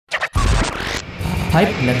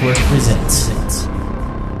Pipe Network presents.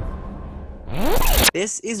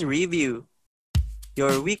 This is Review,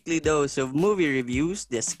 your weekly dose of movie reviews,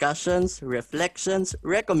 discussions, reflections,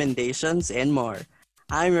 recommendations, and more.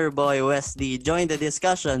 I'm your boy Wesley. Join the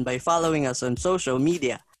discussion by following us on social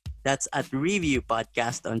media. That's at Review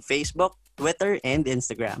Podcast on Facebook, Twitter, and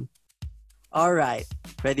Instagram. Alright,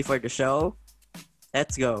 ready for the show?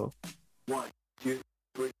 Let's go.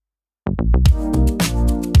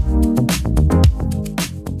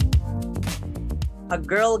 A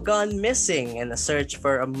girl gone missing and a search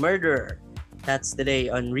for a murderer. That's today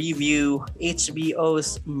on Review,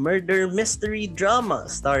 HBO's murder mystery drama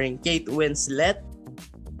starring Kate Winslet,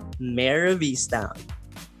 Mare of Easttown.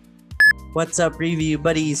 What's up, Review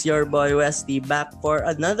buddies? Your boy Westy back for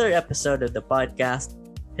another episode of the podcast.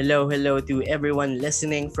 Hello to everyone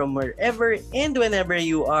listening from wherever and whenever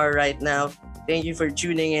you are right now. Thank you for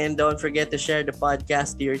tuning in. Don't forget to share the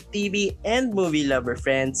podcast to your TV and movie lover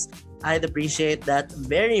friends. I'd appreciate that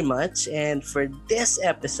very much. And for this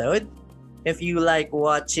episode, if you like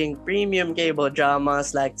watching premium cable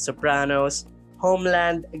dramas like Sopranos,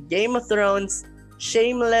 Homeland, Game of Thrones,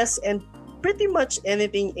 Shameless, and pretty much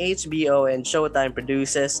anything HBO and Showtime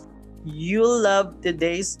produces, you'll love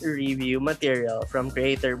today's review material from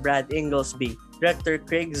creator Brad Inglesby, director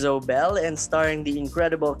Craig Zobel, and starring the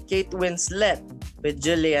incredible Kate Winslet with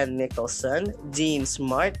Julianne Nicholson, Jean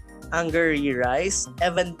Smart, Angourie Rice,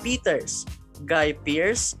 Evan Peters, Guy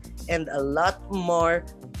Pearce, and a lot more.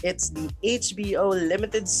 It's the HBO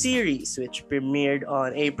limited series which premiered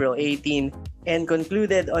on April 18 and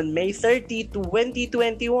concluded on May 30,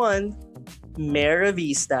 2021, Mare of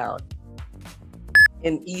Easttown.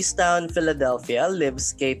 In Easttown, Philadelphia,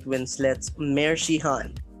 lives Kate Winslet's Mare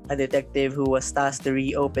Sheehan, a detective who was tasked to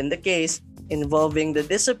reopen the case involving the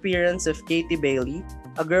disappearance of Katie Bailey,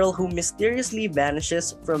 a girl who mysteriously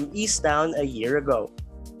vanishes from Easttown a year ago.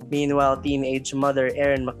 Meanwhile, teenage mother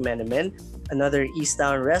Erin McMenamin, another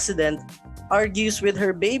Easttown resident, argues with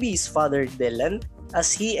her baby's father Dylan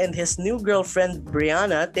as he and his new girlfriend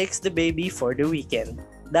Brianna takes the baby for the weekend.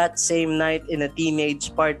 That same night in a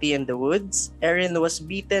teenage party in the woods, Erin was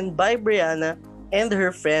beaten by Brianna and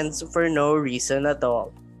her friends for no reason at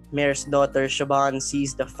all. Mare's daughter Siobhan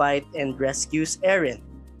sees the fight and rescues Erin.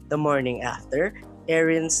 The morning after,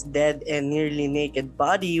 Erin's dead and nearly naked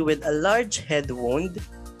body with a large head wound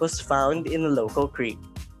was found in a local creek.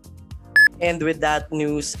 And with that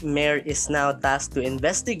news, Mare is now tasked to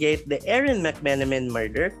investigate the Erin McMenamin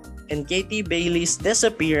murder and Katie Bailey's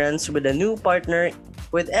disappearance with a new partner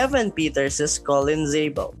with Evan Peters' Colin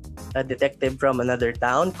Zabel, a detective from another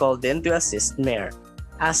town called in to assist Mare.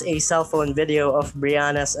 As a cell phone video of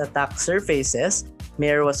Brianna's attack surfaces,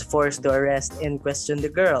 Mare was forced to arrest and question the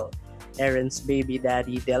girl. Erin's baby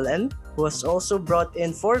daddy Dylan was also brought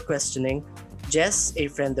in for questioning. Jess, a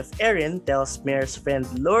friend of Erin, tells Mare's friend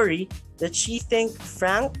Lori that she thinks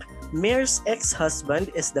Frank, Mare's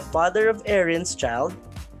ex-husband, is the father of Erin's child,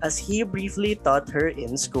 as he briefly taught her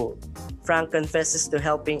in school. Frank confesses to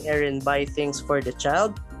helping Erin buy things for the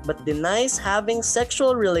child, but denies having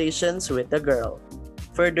sexual relations with the girl.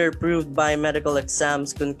 Further proved by medical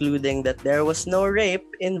exams concluding that there was no rape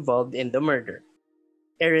involved in the murder.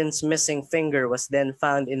 Erin's missing finger was then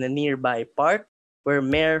found in a nearby park where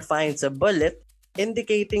Mare finds a bullet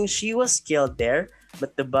indicating she was killed there,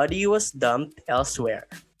 but the body was dumped elsewhere.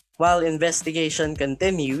 While investigation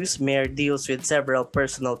continues, Mare deals with several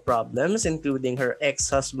personal problems, including her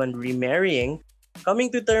ex-husband remarrying,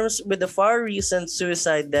 coming to terms with the far recent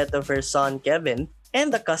suicide death of her son Kevin,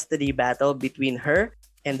 and the custody battle between her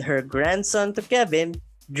and her grandson to Kevin,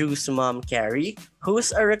 Drew's mom Carrie,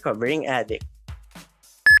 who's a recovering addict.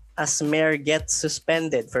 As Mare gets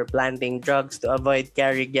suspended for planting drugs to avoid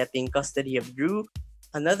Carrie getting custody of Drew,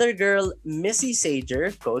 another girl, Missy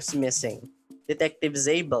Sager, goes missing. Detective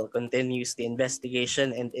Zabel continues the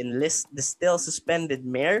investigation and enlists the still suspended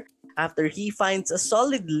Mare after he finds a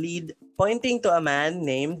solid lead pointing to a man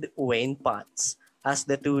named Wayne Potts. As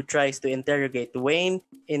the two tries to interrogate Wayne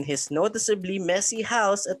in his noticeably messy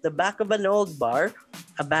house at the back of an old bar,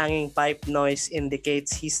 a banging pipe noise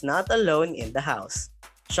indicates he's not alone in the house.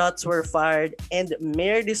 Shots were fired and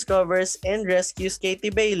Mare discovers and rescues Katie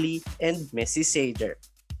Bailey and Missy Sager.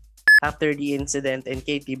 After the incident and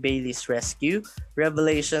Katie Bailey's rescue,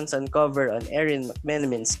 revelations uncover on Erin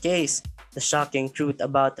McMenamin's case, the shocking truth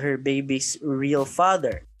about her baby's real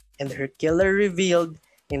father, and her killer revealed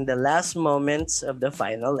in the last moments of the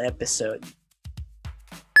final episode.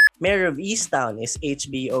 Mayor of Easttown is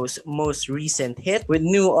HBO's most recent hit, with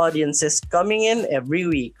new audiences coming in every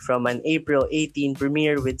week, from an April 18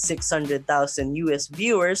 premiere with 600,000 US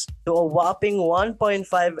viewers to a whopping 1.5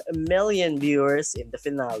 million viewers in the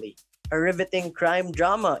finale. A riveting crime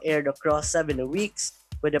drama aired across 7 weeks,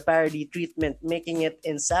 with a parody treatment making it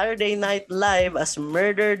in Saturday Night Live as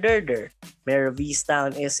Murder Durder. Mayor of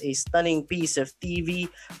Easttown is a stunning piece of TV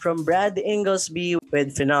from Brad Inglesby,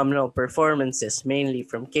 with phenomenal performances mainly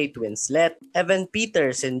from Kate Winslet. Evan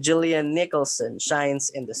Peters and Julian Nicholson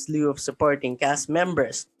shines in the slew of supporting cast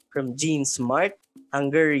members from Jean Smart,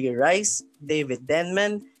 Angourie Rice, David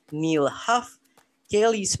Denman, Neil Huff,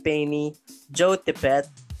 Kaylee Spaney, Joe Tippett,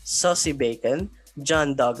 Saucy Bacon,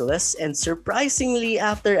 John Douglas, and surprisingly,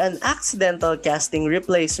 after an accidental casting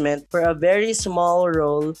replacement for a very small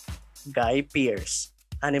role, Guy Pearce.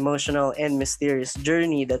 An emotional and mysterious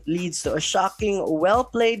journey that leads to a shocking,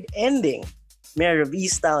 well-played ending. Mayor of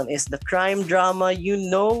Easttown is the crime drama you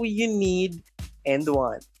know you need and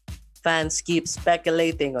want. Fans keep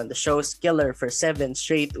speculating on the show's killer for 7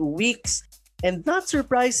 straight weeks, and not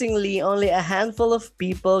surprisingly, only a handful of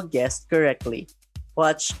people guessed correctly.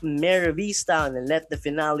 Watch Mayor of Easttown and let the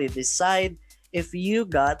finale decide if you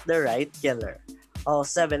got the right killer. All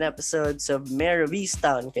 7 episodes of Mayor of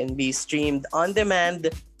Easttown can be streamed on demand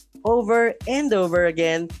over and over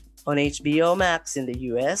again on HBO Max in the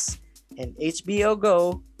US and HBO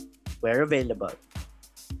Go where available.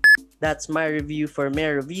 That's my review for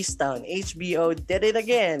Mayor of Easttown. HBO did it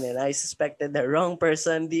again, and I suspected the wrong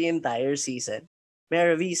person the entire season.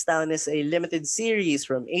 Mayor of Easttown is a limited series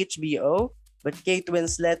from HBO, but Kate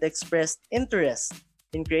Winslet expressed interest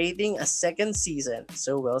in creating a second season,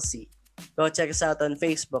 so we'll see. Go check us out on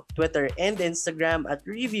Facebook, Twitter, and Instagram at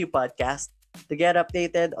Review Podcast to get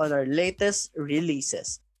updated on our latest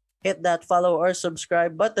releases. Hit that follow or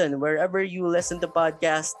subscribe button wherever you listen to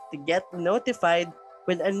podcasts to get notified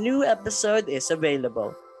when a new episode is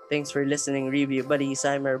available. Thanks for listening, Review Buddies.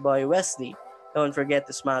 I'm your boy Wesley. Don't forget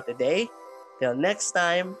to smile today. Till next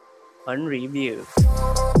time on Review.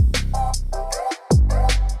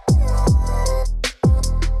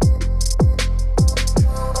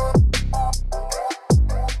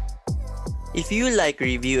 If you like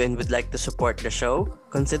Review and would like to support the show,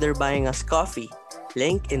 consider buying us coffee.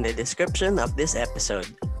 Link in the description of this episode.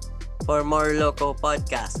 For more local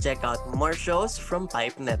podcasts, check out more shows from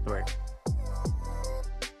Pipe Network.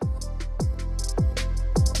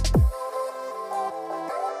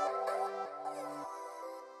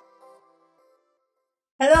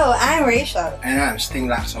 Hello, I'm Rachel. And I'm Sting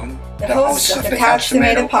Lacson, the host of the Couch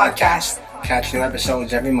Tomato Podcast. Catch new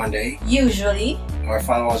episodes every Monday. Usually. Or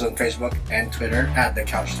follow us on Facebook and Twitter at The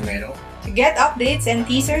Couch Tomato. To get updates and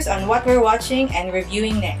teasers on what we're watching and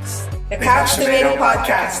reviewing next. The Couch Tomato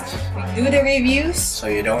Podcast. We do the reviews. So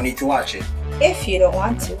you don't need to watch it. If you don't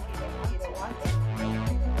want to.